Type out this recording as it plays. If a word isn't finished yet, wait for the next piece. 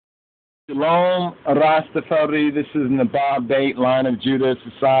Shalom, Rastafari. This is Nibab, Beyt, Line of Judah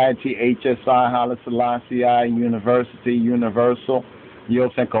Society, HSI, Haile Selassie, University, Universal,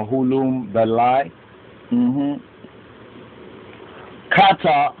 Yosen Kahulum, Belai.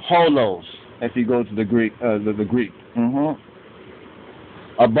 Kata Holos, if you go to the Greek, the Greek.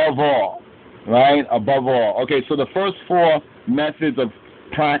 Above all, right? Above all. Okay, so the first four methods of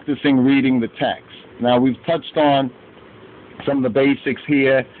practicing reading the text. Now, we've touched on some of the basics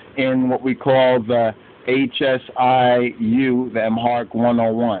here in what we call the HSIU, the Amharic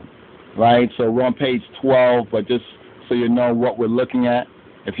 101, right? So we're on page 12, but just so you know what we're looking at,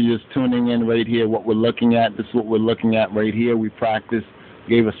 if you're just tuning in right here, what we're looking at, this is what we're looking at right here. We practiced,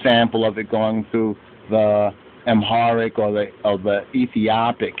 gave a sample of it going through the Amharic or the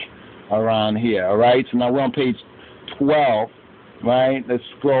Ethiopic around here, all right? So now we're on page 12, right? Let's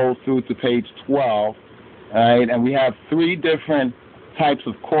scroll through to page 12, all right? And we have three different types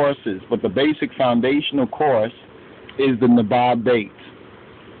of courses, but the basic foundational course is the Nibab Beyt,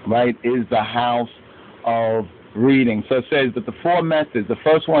 right? Is the house of reading. So it says that the four methods, the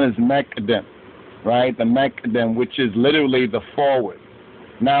first one is Meqdim, right? The Meqdim, which is literally the forward.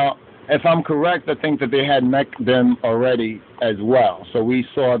 Now, if I'm correct, I think that they had Meqdim already as well. So we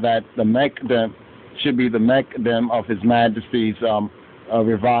saw that the Meqdim should be the Meqdim of His Majesty's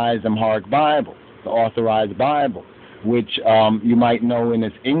Revised Amharic Bible, the Authorized Bible, which you might know in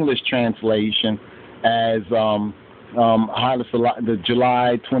its English translation as the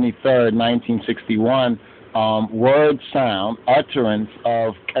July 23rd, 1961 word sound utterance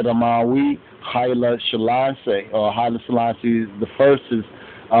of Kedamawi Haile Selassie, or Haile Selassie the First's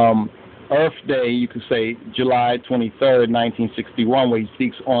Earth Day, you could say July 23rd, 1961, where he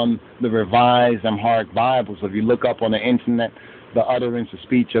speaks on the Revised Amharic Bible. So if you look up on the internet, the utterance, the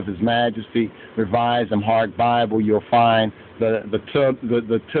speech of His Majesty, Revised Amharic Bible, you'll find the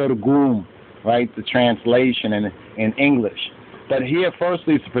Turgum, right, the translation in English. But here,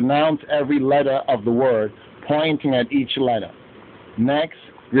 firstly, is to pronounce every letter of the word, pointing at each letter. Next,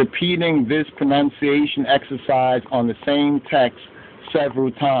 repeating this pronunciation exercise on the same text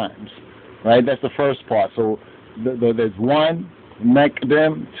several times, right? That's the first part. So there's one,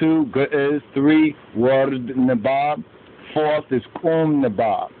 Meqdim, two, Ge'ez, three, Word Nibab, fourth is Kum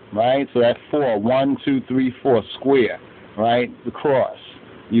Nibab, right? So that's four. 1, 2, 3, 4, square, right? The cross,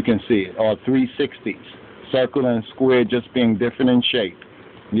 you can see it, or 360s. Circle and square just being different in shape.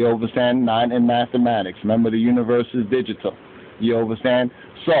 You understand? Not in mathematics. Remember, the universe is digital. You understand?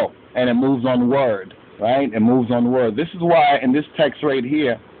 So, and it moves on word, right? It moves on word. This is why in this text right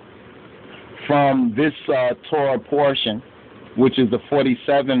here, from this Torah portion, which is the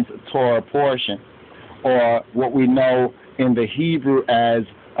 47th Torah portion, or what we know in the Hebrew as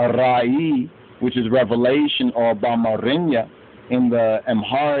Rai, which is revelation, or Bamarinya, in the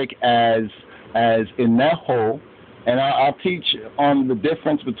Amharic as Ineho, and I'll teach on the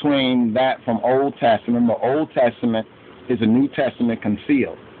difference between that from Old Testament. The Old Testament is a New Testament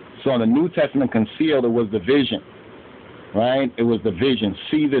concealed. So in the New Testament concealed, it was the vision, right? It was the vision.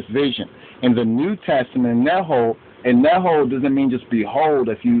 See this vision. In the New Testament, Neho doesn't mean just behold.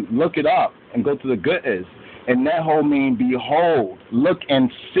 If you look it up and go to the Ge'ez, and Neho means behold, look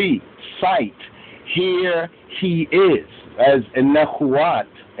and see, sight. Here he is, as in Nehuat.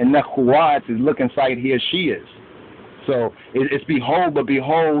 And Nehuat is look and sight, here she is. So it's behold, but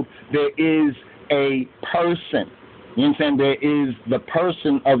behold, there is a person. You understand? There is the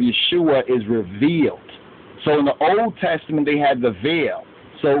person of Yeshua is revealed. So in the Old Testament, they had the veil.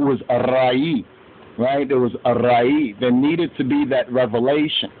 So it was a Rai, right? There was a Rai. There needed to be that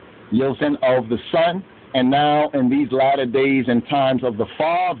revelation, you understand, of the Son. And now in these latter days and times of the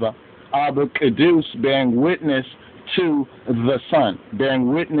Father, Abba Kedus bearing witness to the Son, bearing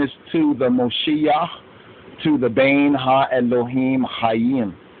witness to the Moshiach, to the Bein Ha-Elohim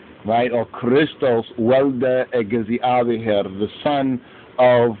Hayim, right? Or Christos Welde Egeziaviher, the Son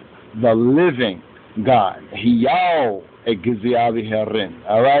of the living God. Hiyao Egeziaviherin,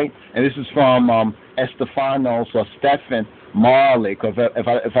 all right? And this is from Estefanos or Stephen Marley, because if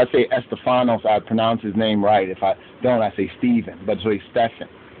I say Estefanos, I pronounce his name right. If I don't, I say Stephen, but it's really Stephen.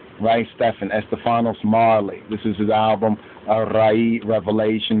 Right, Stephen, Estefanos Marley. This is his album, Rai,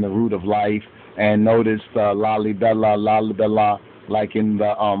 Revelation, The Root of Life. And notice Lalibela, like in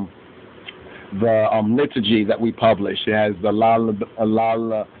the liturgy that we publish. It has the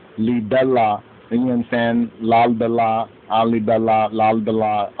Lalibela, you understand? Lalibela,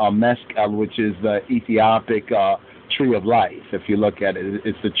 Mescal, which is the Ethiopic tree of life. If you look at it,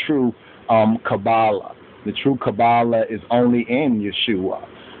 it's the true Kabbalah. The true Kabbalah is only in Yeshua.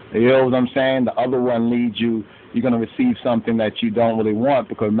 You know what I'm saying? The other one leads you you're going to receive something that you don't really want,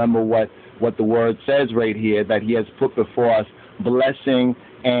 because remember what the word says right here, that he has put before us blessing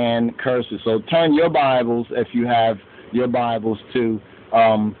and curses. So turn your Bibles, if you have your Bibles, to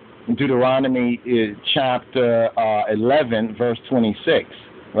Deuteronomy chapter 11, verse 26,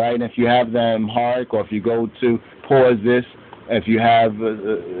 right? And if you have the Amharic, or if you go to pause this, if you have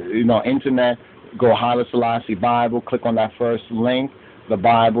internet, go Haile Selassie Bible, click on that first link,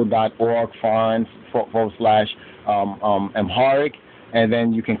 thebible.org/Amharic, and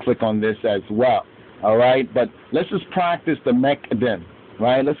then you can click on this as well. All right, but let's just practice the Meqdim,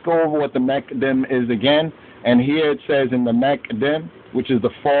 right? Let's go over what the Meqdim is again. And here it says in the Meqdim, which is the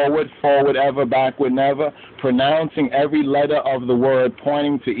forward ever, backward never, pronouncing every letter of the word,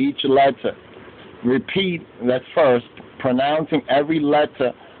 pointing to each letter. Repeat, that's first, pronouncing every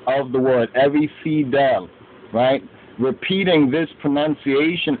letter of the word, every fidel, right? Repeating this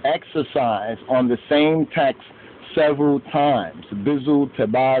pronunciation exercise on the same text several times. Bizu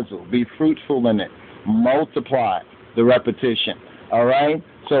tebazu, be fruitful in it, multiply the repetition. All right?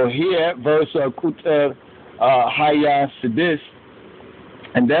 So here, verse Kuter Haya Sidis,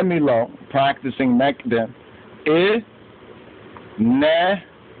 and then below, practicing Meqdim, ne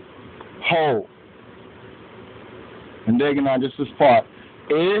ho. And digging on just this part.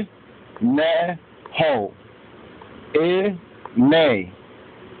 Ne ho. Ne.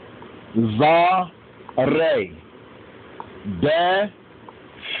 Za re. Be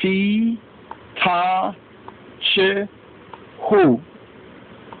fi ta che hu.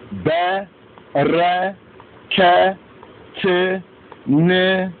 Be re ke te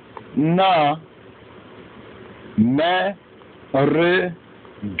ne na. Me re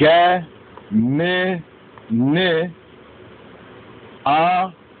ge me ne.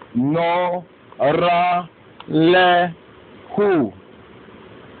 A no ra le hu.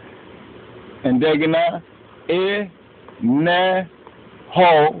 And degna ne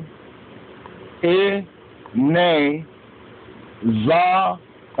ho ne za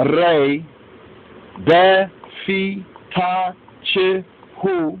re be fi ta che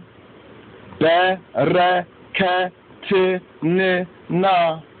hu be re ke te ne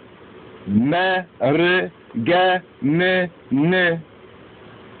na me re ge me ne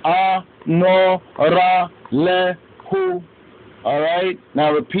a no ra le hu. All right?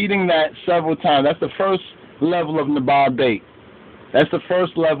 Now repeating that several times. That's the first level of Nibab Beyt. That's the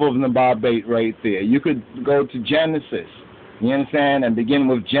first level of Nibab Beyt right there. You could go to Genesis, you understand, and begin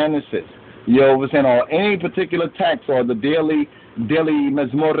with Genesis. You understand, or any particular text, or the daily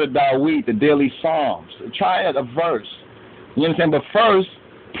Mezmor Dawit, the daily Psalms. Try it, a verse. You understand? But first,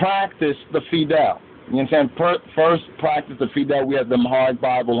 practice the Fidel. You understand? First, practice the Fidel. We have the Amharic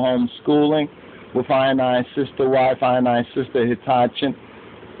Bible homeschooling with I sister wife, I sister Hitachin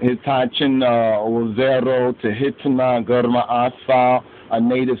Ozero to Hitana Gurma Asfal, a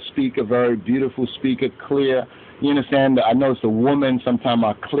native speaker, very beautiful speaker, clear. You understand? I notice the women sometimes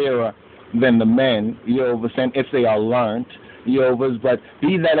are clearer than the men, you understand, if they are learned. But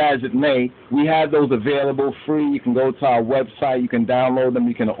be that as it may, we have those available free. You can go to our website, you can download them,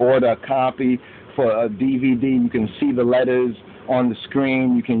 you can order a copy for a DVD, you can see the letters on the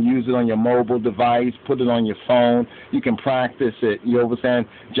screen, you can use it on your mobile device, put it on your phone, you can practice it. You understand?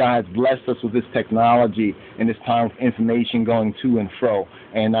 Jah has blessed us with this technology in this time of information going to and fro,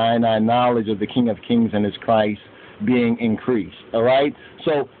 and our knowledge of the King of Kings and his Christ being increased. All right?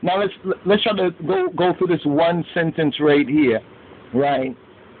 So now let's try to go through this one sentence right here, right?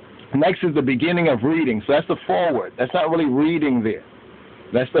 Next is the beginning of reading. So that's the forward. That's not really reading there.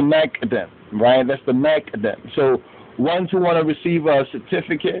 That's the Meqdim, right? That's the Meqdim. So ones who want to receive a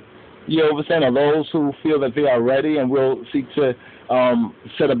certificate, you understand, are those who feel that they are ready, and we'll seek to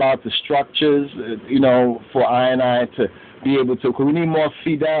set about the structures, for I to be able to, because we need more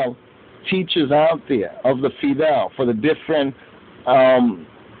Fidel teachers out there of the Fidel for the different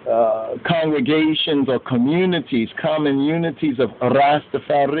congregations or communities, common unities of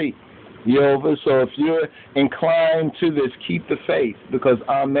Rastafari. So if you're inclined to this, keep the faith, because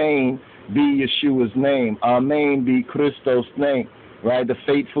Amen be Yeshua's name. Amen be Christos' name, right? The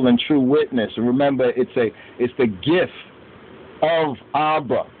faithful and true witness. Remember, it's the gift of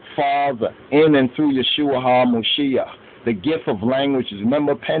Abba, Father, in and through Yeshua HaMoshiach. The gift of languages.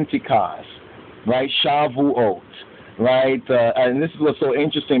 Remember Pentecost, right? Shavuot, right? And this is what's so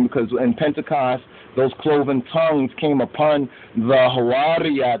interesting, because in Pentecost, those cloven tongues came upon the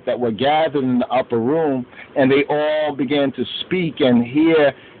Hawariyat that were gathered in the upper room, and they all began to speak and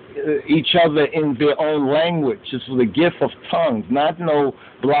hear each other in their own language. This was the gift of tongues, not no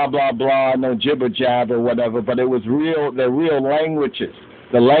blah, blah, blah, no jibber jabber or whatever, but it was their real languages.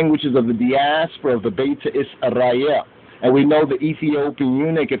 the languages of the diaspora of the Beyt Israel. And we know the Ethiopian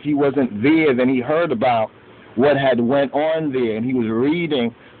eunuch, if he wasn't there, then he heard about what had went on there, and he was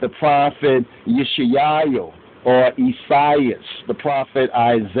reading the prophet Yeshayahu or Isaiah, the prophet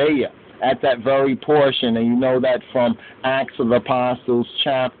Isaiah, at that very portion, and you know that from Acts of the Apostles,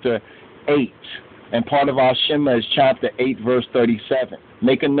 chapter 8. And part of our Shema is chapter 8, verse 37.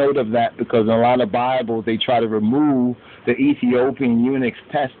 Make a note of that, because in a lot of Bibles, they try to remove the Ethiopian eunuch's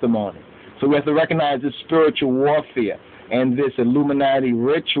testimony. So we have to recognize this spiritual warfare and this Illuminati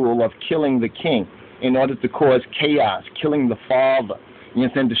ritual of killing the king in order to cause chaos, killing the father, you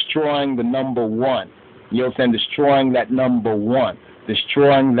understand, destroying the number one, you understand, destroying that number one,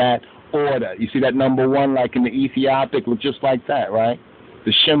 destroying that order. You see that number one, like in the Ethiopic, looks just like that, right?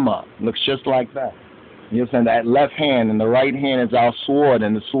 The Shema looks just like that. You understand, that left hand and the right hand is our sword,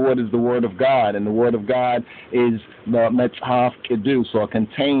 and the sword is the word of God, and the word of God is the Metzhaf Kedus, or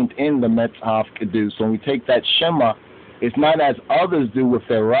contained in the Metzhaf Kedus. So when we take that Shema, it's not as others do with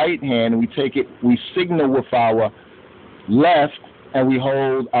their right hand. We take it, we signal with our left, and we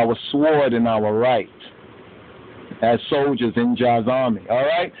hold our sword in our right, as soldiers in Jah's army. All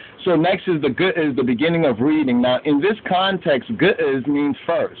right? So next is the beginning of reading. Now, in this context, Ge'ez means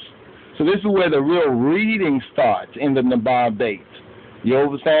first. So this is where the real reading starts, in the Nibab Beyt. You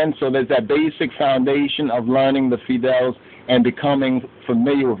understand? So there's that basic foundation of learning the Fidels and becoming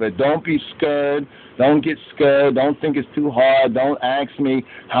familiar with it. Don't be scared. Don't get scared. Don't think it's too hard. Don't ask me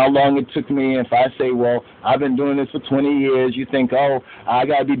how long it took me. If I say, well, I've been doing this for 20 years, you think, oh, I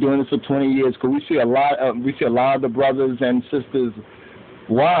got to be doing this for 20 years. Because we see a lot of the brothers and sisters.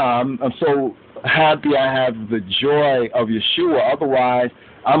 Wow, I'm so happy I have the joy of Yeshua. Otherwise,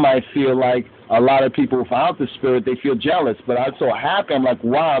 I might feel like a lot of people without the Spirit, they feel jealous. But I'm so happy. I'm like,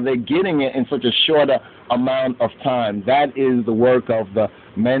 wow, they're getting it in such a shorter amount of time. That is the work of the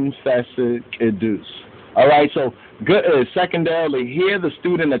Menfesed Kedus. All right, so secondarily, here the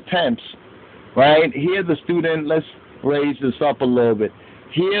student attempts, right? Here the student, let's raise this up a little bit.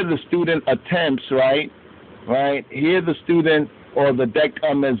 Here the student attempts, right? Here the student, or the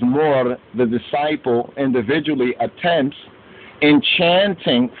Dekah Mezmor, the disciple, individually attempts in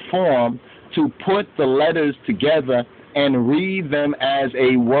chanting form to put the letters together and read them as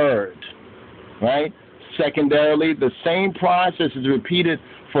a word, right? Secondarily, the same process is repeated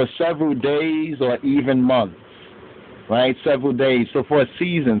for several days or even months, right? Several days. So for a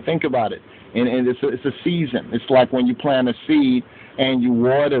season, think about it. And it's a season. It's like when you plant a seed and you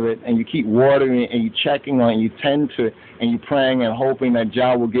water it, and you keep watering it, and you're checking on it, and you tend to it, and you're praying and hoping that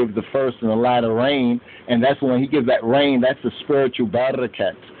Jah will give the first and the latter rain. And that's when He gives that rain. That's the spiritual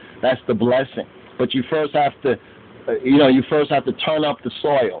barakat. That's the blessing. But you first have to, you first have to turn up the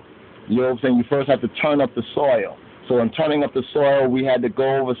soil. You know what I'm saying? You first have to turn up the soil. So in turning up the soil, we had to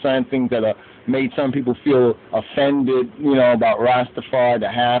go over certain things that made some people feel offended, about Rastafari, the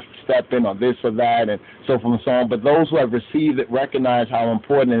half-stepping or this or that, and so forth and so on. But those who have received it recognize how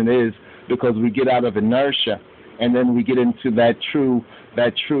important it is, because we get out of inertia, and then we get into that true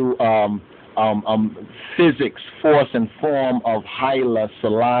physics, force and form of Haile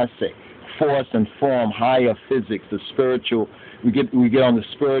Selassie, force and form, higher physics, the spiritual. We get on the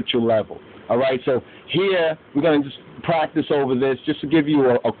spiritual level. All right, so here we're going to just practice over this, just to give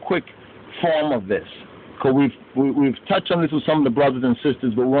you a quick form of this. Because we've touched on this with some of the brothers and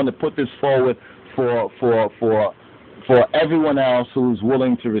sisters, but we want to put this forward for everyone else who's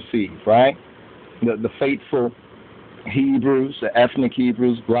willing to receive, right? The faithful Hebrews, the ethnic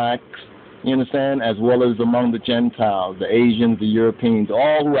Hebrews, blacks, you understand, as well as among the Gentiles, the Asians, the Europeans,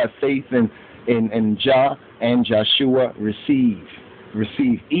 all who have faith in Jah and Joshua, receive.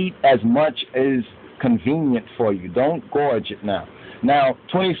 Eat as much as convenient for you. Don't gorge it now. Now,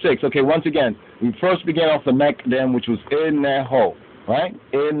 26. Okay, once again, we first began off the Meqdim, which was Neho, right?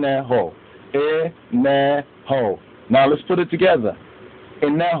 Neho. Neho. Now let's put it together.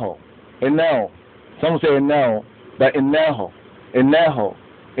 Neho. Someone say Neho, but Neho.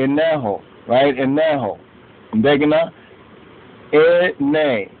 Right? Neho. Begana.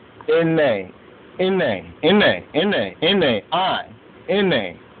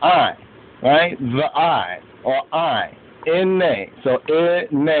 I, right? The I, or I, so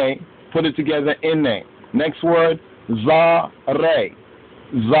put it together, Next word, zare,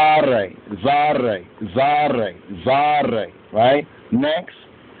 right? Next,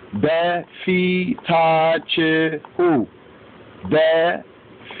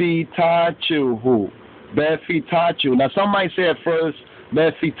 befitachu. Now some might say at first,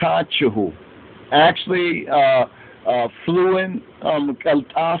 befitachu. Actually, fluent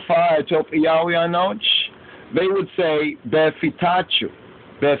Tafari, Ethiopian-Hebrew, they would say befitachu.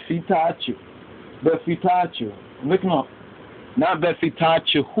 Befitachu. Befitachu. Look up. Not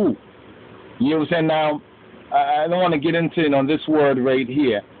Befitachu who. You know what I'm saying? Now, I don't want to get into it on this word right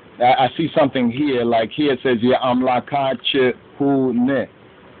here. I see something here, like here it says, Ya amlakachu hu ne.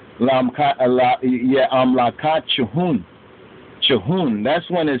 Ya amlakachu hun. Chahun. That's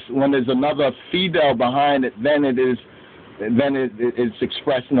when there's another fidel behind it, then it's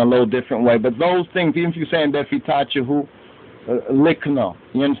expressed in a little different way. But those things, even if you're saying Befitachu, likno,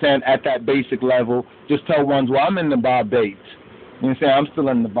 you understand, at that basic level, just tell ones, well, I'm in the Beyt. You understand, I'm still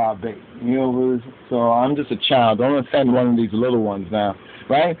in the Beyt. You know, so I'm just a child. Don't offend one of these little ones now.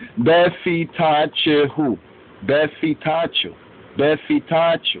 Right? Befitachu. Befitachu.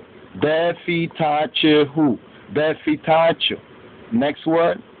 Befitachu. Befitachu. Befitachu. Next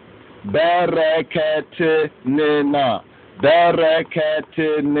word. Bereketinina.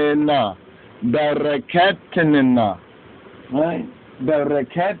 Bereketinina. Bereketinina. Right?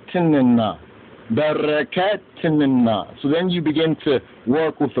 Bereketinina. Bereketinina. So then you begin to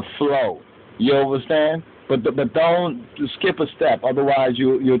work with the flow. You understand? But don't skip a step, otherwise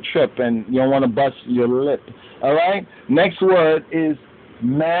you'll trip and you don't want to bust your lip. All right? Next word is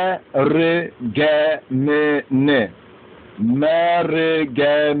Marigamine.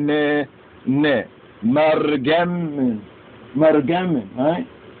 Marigamine. Marigamin. Marigamin, right?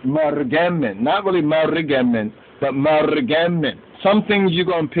 Marigamin. Not really Marigamin, but Marigamin. Some things you're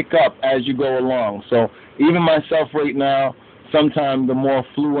going to pick up as you go along. So even myself right now, sometimes the more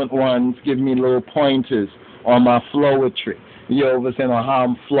fluent ones give me little pointers on my flowetry. You know, on how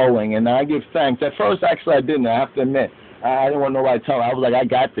I'm flowing. And I give thanks. At first, actually, I didn't. I have to admit. I didn't want nobody to tell me. I was like, I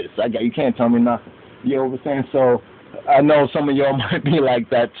got this. You can't tell me nothing. You know what I'm saying? So I know some of y'all might be like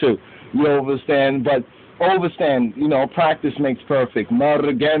that too. You understand? But overstand, practice makes perfect.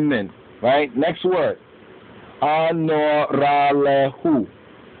 Marigamin, right? Next word. Anoralehu.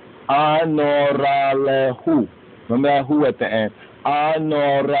 Anoralehu. Remember that who at the end.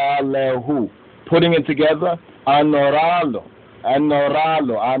 Anoralehu. Putting it together. Anoralo.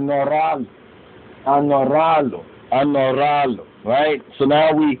 Anoralo. Anoralo. Anoralo. Anoralo. Right? So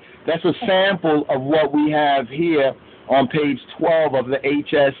now that's a sample of what we have here on page 12 of the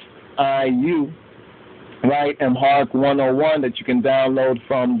HSIU, right? Amharic 101 that you can download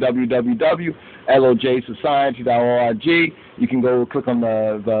from www.lojsociety.org. You can go click on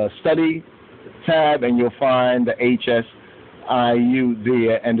the study tab and you'll find the HSIU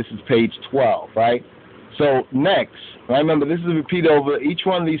there, and this is page 12, right? So next, right, remember this is repeated over each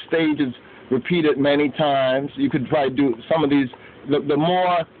one of these stages, repeated many times. You could probably do some of these. The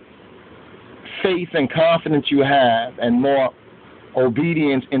more faith and confidence you have and more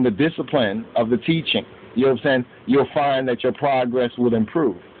obedience in the discipline of the teaching, you know what I'm saying, you'll find that your progress will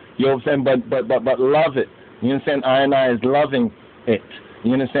improve. You know what I'm saying? But love it. You understand? I is loving it.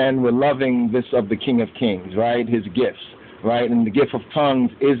 You understand? We're loving this of the King of Kings, right? His gifts, right? And the gift of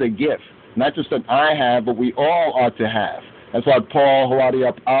tongues is a gift. Not just that I have, but we all ought to have. That's why Paul Hawadi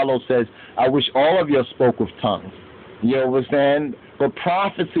Apollo says, I wish all of you spoke with tongues. You understand? But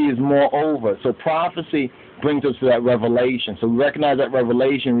prophecy is moreover. So prophecy brings us to that revelation. So we recognize that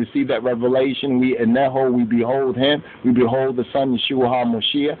revelation, receive that revelation. We behold him. We behold the Son, Yeshua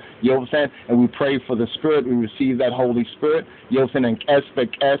HaMashiach. You understand? And we pray for the Spirit. We receive that Holy Spirit. You understand? And es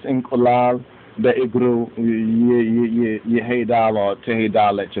in kolal the igru yehedal or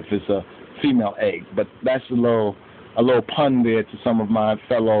tehedalet if it's a female egg. But that's a little pun there to some of my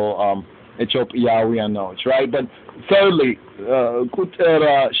fellow Ethiopian-Hebrew, right? But thirdly,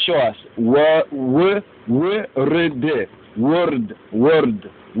 kutera shos word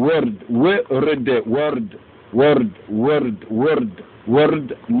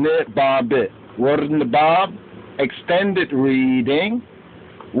Nibab, extended reading.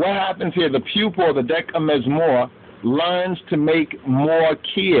 What happens here? The pupil or the decamesmor learns to make more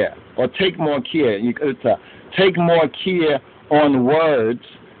care or take more care. Take more care on words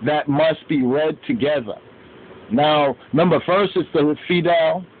that must be read together. Now, remember, first it's the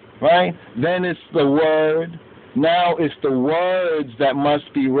fidel, right? Then it's the word. Now it's the words that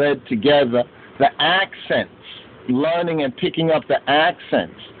must be read together. The accents, learning and picking up the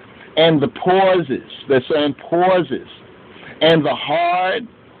accents, and the pauses, the certain pauses, and the hard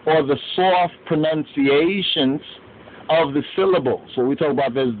or the soft pronunciations of the syllables. So we talk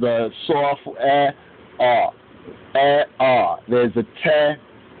about there's the soft there's a te,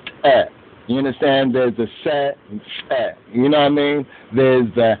 you understand? There's the se, you know what I mean?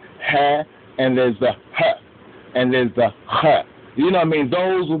 There's the he, and there's the h, and there's the h. You know what I mean?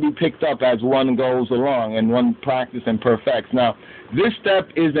 Those will be picked up as one goes along and one practice and perfects. Now, this step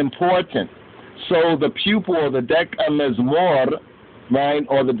is important. So the pupil, the decamesmor, right,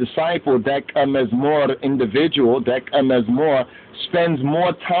 or the disciple, Dek Mezmor individual, Dek Mezmor, spends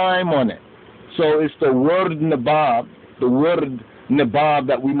more time on it. So it's the word Nibab,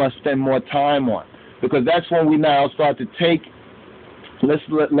 that we must spend more time on. Because that's when we now start to take, let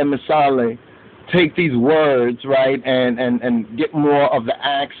me take these words, right, and get more of the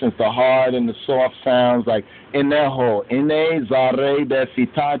accents, the hard and the soft sounds, like Ineho, Ine Zare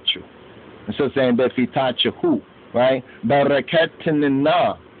Befitachu. Instead of saying Befitachu who, right?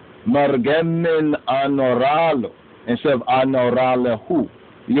 Baraketinina, Margemin Anoralo, instead of Anorale who.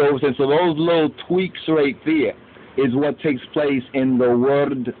 You know what I'm saying? So those little tweaks right there is what takes place in the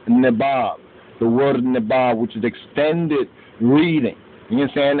word Nibab. The word Nibab, which is extended reading. You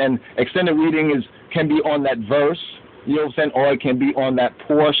understand? And extended reading can be on that verse, you know what I'm saying, or it can be on that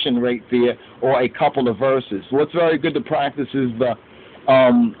portion right there, or a couple of verses. What's very good to practice is the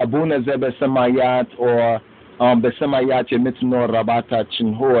Abuna Zebe Semayat, or Besemayat Yemitno Rabata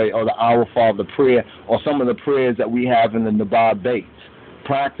Chinhoy, or the Our Father prayer, or some of the prayers that we have in the Nibab Beyt.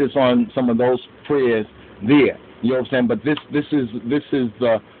 Practice on some of those prayers there. You know what I'm saying? But this is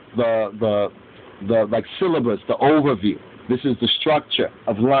the like syllabus, the overview. This is the structure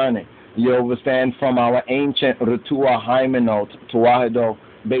of learning. You understand, from our ancient Ritua Hymenot, Tuahido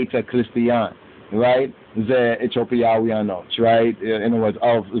Beta Christian, right? The Ethiopian-Hebrew, right? In other words,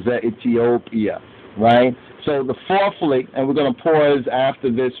 of the Ethiopia, right? So the fourthly, and we're going to pause after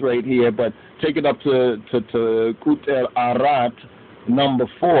this right here, but take it up to Kuter Arat, number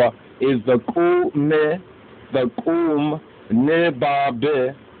 4, is the Kum Nibab,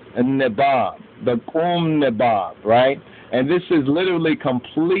 the Kum Nibab, right? And this is literally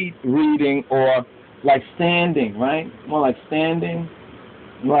complete reading, or like standing, right? More like standing,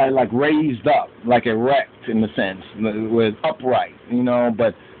 right? Like raised up, like erect in the sense, with upright, you know,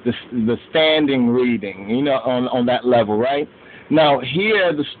 but the standing reading, you know, on that level, right? Now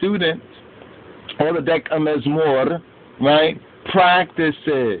here the student, or the Dek Mezmor, right,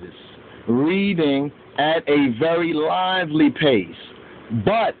 practices reading at a very lively pace,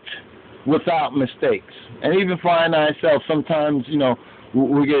 but without mistakes. And even find ourselves sometimes, you know,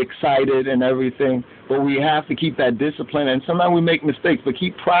 we get excited and everything, but we have to keep that discipline, and sometimes we make mistakes, but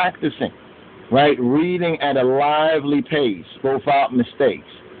keep practicing, right? Reading at a lively pace, without mistakes.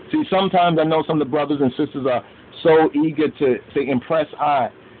 See, sometimes I know some of the brothers and sisters are so eager to impress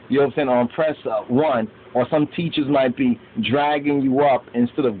you know what I'm saying, or impress one, or some teachers might be dragging you up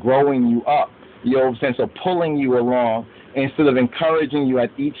instead of growing you up, you know what I'm saying, so pulling you along instead of encouraging you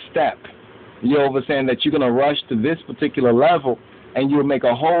at each step. You know what I'm saying, that you're going to rush to this particular level, and you'll make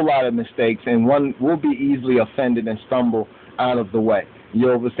a whole lot of mistakes, and one will be easily offended and stumble out of the way. You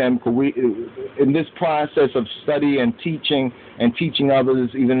know what I'm saying? Because we, in this process of study and teaching others,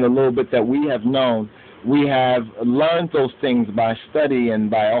 even a little bit that we have known, we have learned those things by study and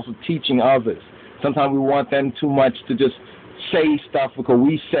by also teaching others. Sometimes we want them too much to just say stuff because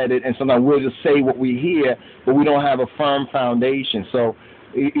we said it, and sometimes we'll just say what we hear, but we don't have a firm foundation. So,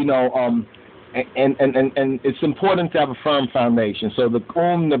 you know, and it's important to have a firm foundation. So the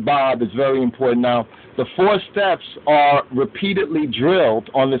Nibab is very important. Now, the 4 steps are repeatedly drilled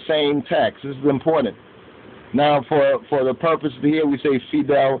on the same text. This is important. Now, for the purpose of here, we say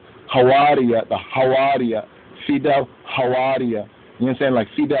Fidel Hawaria, the Hawaria, Fidel Hawaria. You know what I'm saying? Like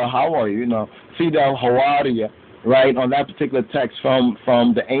Fidel, how are you? You know, Fidel Hawaria, right, on that particular text from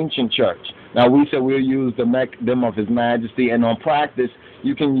the ancient church. Now, we said we'll use the Meqdim of His Majesty, and on practice,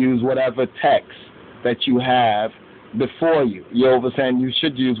 you can use whatever text that you have before you. You know what I'm saying? You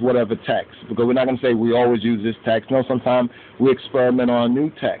should use whatever text, because we're not going to say we always use this text. No, sometimes we experiment on new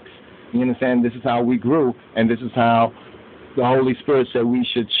text. You understand? This is how we grew, and this is how the Holy Spirit said we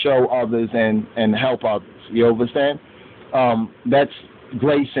should show others and help others. You understand? That's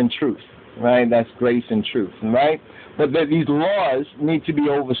grace and truth, right? That's grace and truth, right? But these laws need to be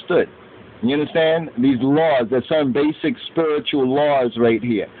understood. You understand? These laws, there's some basic spiritual laws right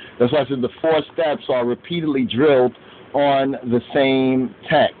here. That's why I said the 4 steps are repeatedly drilled on the same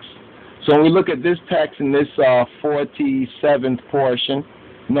text. So when we look at this text in this 47th portion,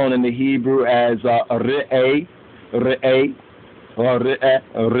 known in the Hebrew as Re'eh,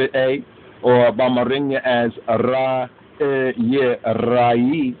 or Bamarinya as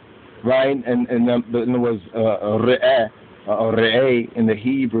Ra'i, right? And it was Re'eh, or Re'eh in the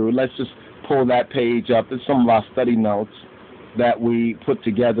Hebrew. Let's just pull that page up. There's some of our study notes that we put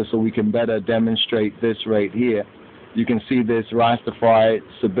together so we can better demonstrate this right here. You can see this Rastafari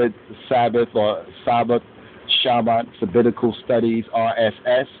Sabbath or Sabbath Shabbat Sabbatical Studies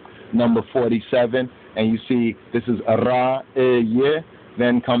RSS number 47, and you see this is Ra Ye.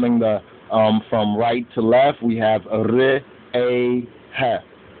 Then coming from right to left we have Re A ha,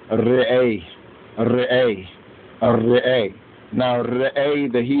 re'eh, re'eh, re'eh. Now, re'eh,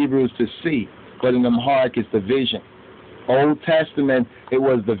 the Hebrew is to see, but in Amharic it's the vision. Old Testament, it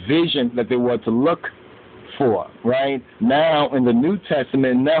was the vision that they were to look for, right? Now, in the New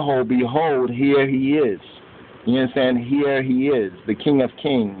Testament, Neho, behold, here he is. You understand? Here he is, the King of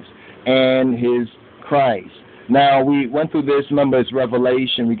Kings and his Christ. Now, we went through this. Remember, it's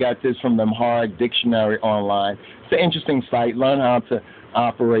Revelation. We got this from the Amharic Dictionary online. It's an interesting site. Learn how to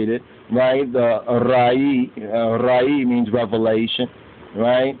operate it, right? The Rai means revelation,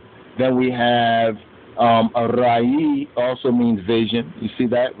 right? Then we have Rai also means vision. You see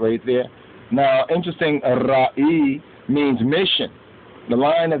that right there? Now, interesting, Rai means mission. The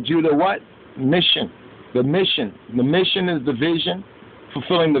Lion of Judah, what? Mission. The mission. The mission is the vision,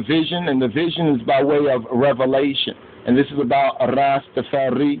 fulfilling the vision, and the vision is by way of revelation. And this is about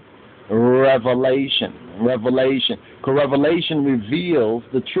Rastafari, revelation. Revelation. Because revelation reveals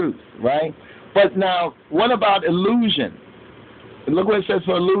the truth, right? But now, what about illusion? Look what it says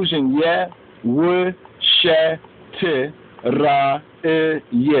for illusion. Yeah, w, she, t, ra,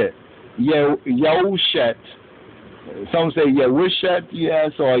 ye. Yoshet. Some say Yoshet,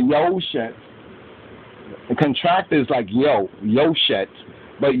 yes, or Yoshet. The contract is like Yoshet,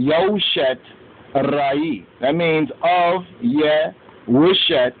 but Yoshet Rai. That means of,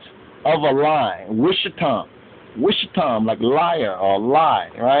 Wishet, of a lie. Wishatam, like liar or lie,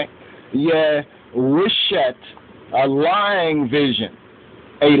 right? Wishet, a lying vision.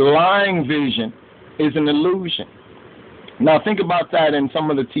 A lying vision is an illusion. Now think about that in some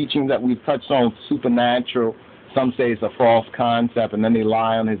of the teachings that we've touched on, supernatural. Some say it's a false concept, and then they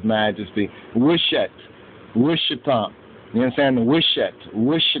lie on His Majesty. Wishet, Wishatam. You understand?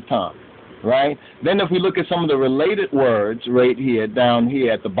 Wishatam, right? Then if we look at some of the related words right here, down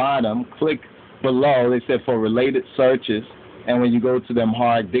here at the bottom, click below. They said for related searches, and when you go to the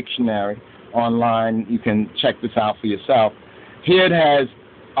Amharic Dictionary online, you can check this out for yourself. Here it has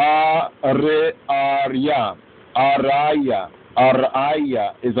Arya. Araya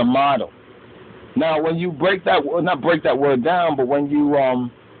is a model. Now, when you break that, not break that word down, but when you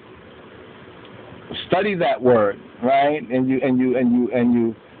study that word, right, and you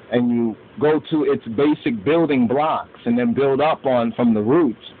go to its basic building blocks and then build up on from the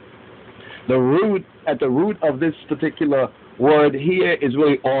roots. The root, at the root of this particular word here is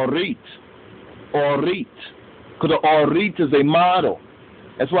really Orit. Orit. Because the Orit is a model.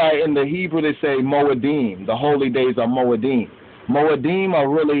 That's why in the Hebrew they say Moedim. The holy days are Moedim. Moedim are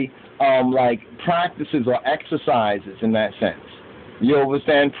really like practices or exercises in that sense. You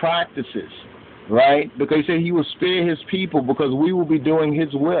understand? Practices, right? Because he said He will spare His people because we will be doing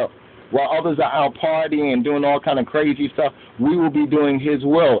His will. While others are out partying and doing all kind of crazy stuff, we will be doing His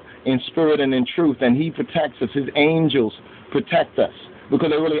will in spirit and in truth. And He protects us. His angels protect us because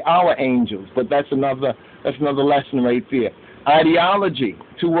they're really our angels. But that's another lesson right there. Ideology.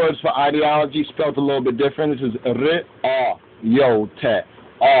 2 words for ideology spelled a little bit different. This is Re-a-yo-te,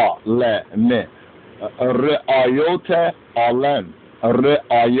 a-le-me. Re-a-yo-te, alem.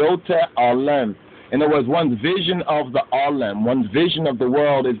 Re-a-yo-te, alem. In other words, one's vision of the alem, one's vision of the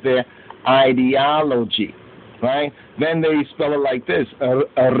world is their ideology, right? Then they spell it like this.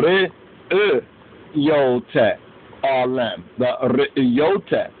 Re-a-yo-te, alem. The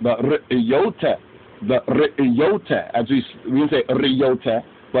re-a-yo-te, the re-a-yo-te. The Riyota, as we say Riyota,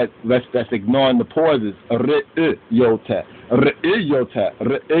 but that's ignoring the pauses. Riyota, Riyota,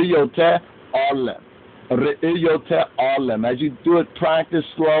 Riyota, Alem, Riyota, Alem. As you do it, practice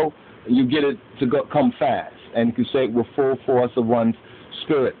slow, you get it to come fast, and you can say it with full force of one's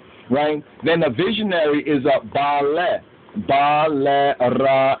spirit, right? Then a visionary is a Bale, Bale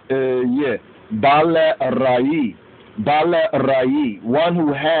Ra-ye, Bale Rai. Bale Rai, one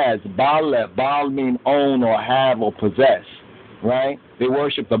who has Bale. Baal mean own or have or possess, right? They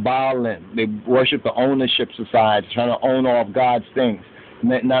worship the Baalim. They worship the ownership society, trying to own all of God's things.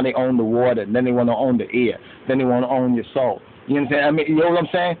 Now they own the water, then they want to own the air, then they want to own your soul. You understand? I mean, you know what I'm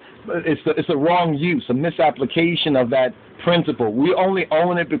saying? It's a wrong use, a misapplication of that principle. We only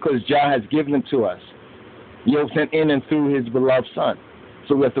own it because Jah has given it to us. You know what I'm saying? In and through His beloved Son.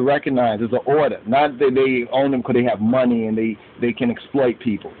 So we have to recognize there's an order. Not that they own them because they have money and they can exploit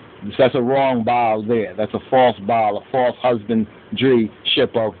people. That's a wrong Baal there. That's a false Baal, a false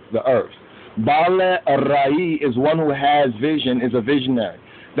husbandry-ship of the earth. Bale Rai is one who has vision, is a visionary.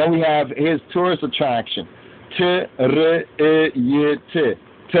 Then we have his tourist attraction. Teriyit.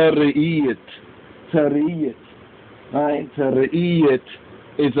 Teriyit. Right? Teriyit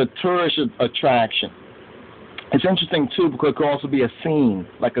is a tourist attraction. It's interesting, too, because it could also be a scene,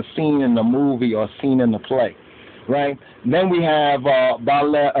 like a scene in a movie or a scene in a play. right? Then we have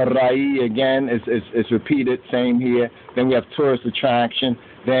Bala Rai again. It's repeated, same here. Then we have tourist attraction.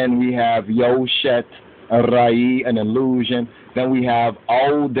 Then we have Yoshet Rai, an illusion. Then we have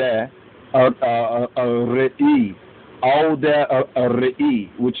Ode Rei. Ode Rei,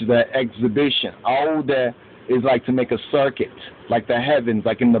 which is the exhibition. Ode is like to make a circuit, like the heavens,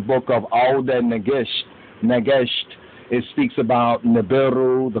 like in the book of Ode Negesht. It speaks about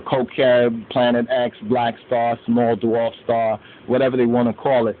Nibiru, the Kokeb, Planet X, Black Star, Small Dwarf Star, whatever they want to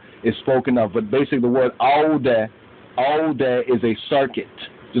call it, is spoken of. But basically the word Ode is a circuit,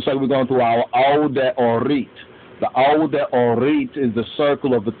 just like we're going through our Ode Orit. The Ode Orit is the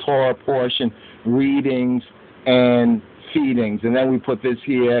circle of the Torah portion, readings and feedings. And then we put this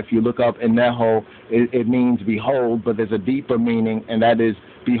here, if you look up Eneho, it means behold, but there's a deeper meaning, and that is,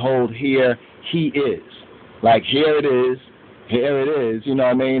 behold, here he is. Like, here it is, you know what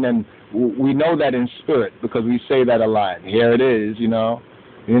I mean? And we know that in spirit because we say that a lot. Here it is, you know,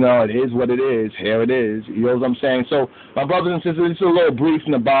 it is what it is, here it is, you know what I'm saying? So, my brothers and sisters, this is a little brief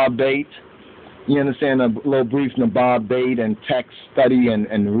Nibab Beyt, you understand, a little brief Nibab Beyt and text study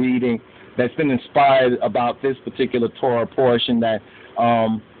and reading that's been inspired about this particular Torah portion that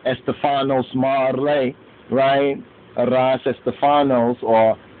Estefanos Marley, right, Ras Estefanos,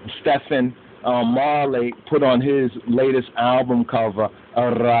 or Stephen Marley, put on his latest album cover,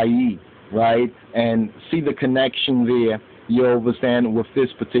 Rai, right? And see the connection there, you understand, with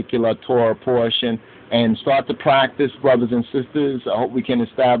this particular Torah portion, and start to practice, brothers and sisters. I hope we can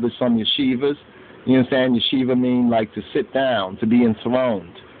establish some yeshivas. You understand? Yeshiva mean like to sit down, to be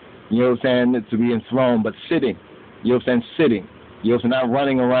enthroned. You know what I'm saying? To be enthroned, but sitting. You know what I'm saying? Sitting. You know what I'm saying? Not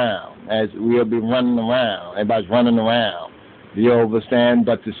running around, as we'll be running around. Everybody's running around. You understand?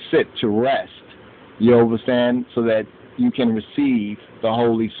 But to sit, to rest. You understand? So that you can receive the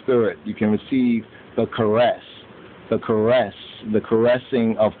Holy Spirit. You can receive the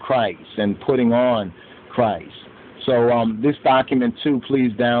caressing of Christ and putting on Christ. So this document too,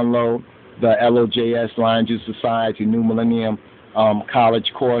 please download the LOJS, Lion Juice Society, New Millennium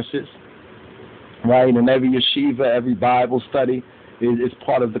college courses, right? And every yeshiva, every Bible study is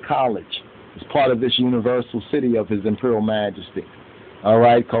part of the college. It's part of this universal city of His Imperial Majesty. All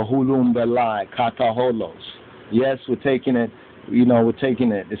right, Kahulum Belai, Kataholos. Yes, we're taking it. You know, we're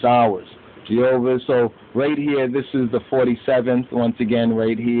taking it. It's ours. Jehovah. So right here, this is the 47th. Once again,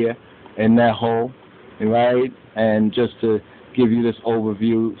 right here in that hole, right? And just to give you this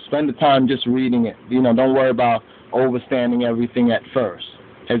overview, spend the time just reading it. You know, don't worry about overstanding everything at first.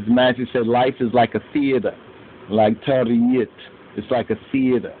 As the Master said, life is like a theater, like Tariyit. It's like a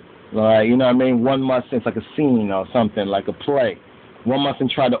theater. Right? You know what I mean? One mustn't, it's like a scene or something, like a play. One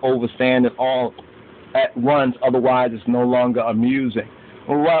mustn't try to overstand it all at once, otherwise it's no longer amusing.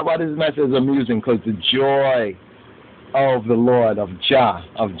 Well, why does this message amusing? Because the joy of the Lord, of Jah,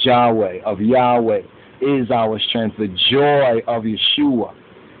 of Yahweh, of Yahweh is our strength. The joy of Yeshua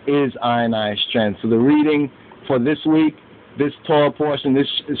is our strength. So the reading for this week, this Torah portion, this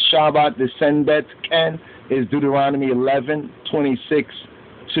Shabbat, this Senbet Ken, is Deuteronomy 11:26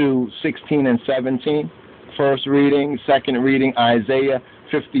 to 16 and 17. First reading. Second reading, Isaiah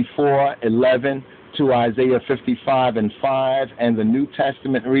 54:11 to Isaiah 55 and 5. And the New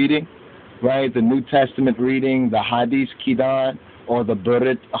Testament reading, right? The New Testament reading, the Hadith Kidan, or the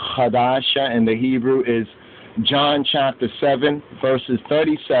Brit Chadasha in the Hebrew, is John chapter 7, verses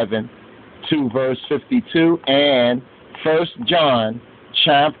 37 to verse 52, and 1 John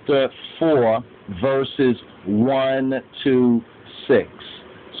chapter 4, verses 1 to 6.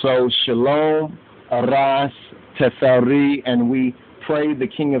 So Shalom, Aras, Tafari, and we pray the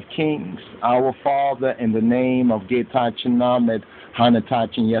King of Kings, our Father, in the name of Getachin Named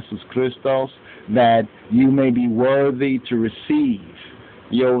Hanatachin Jesus Christos, that you may be worthy to receive.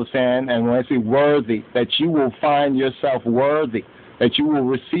 You know what I'm saying? And when I say worthy, that you will find yourself worthy, that you will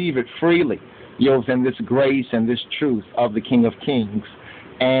receive it freely. You know what I'm saying? This grace and this truth of the King of Kings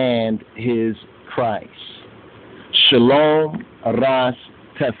and His Christ. Shalom, Ras,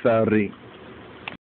 Tafari.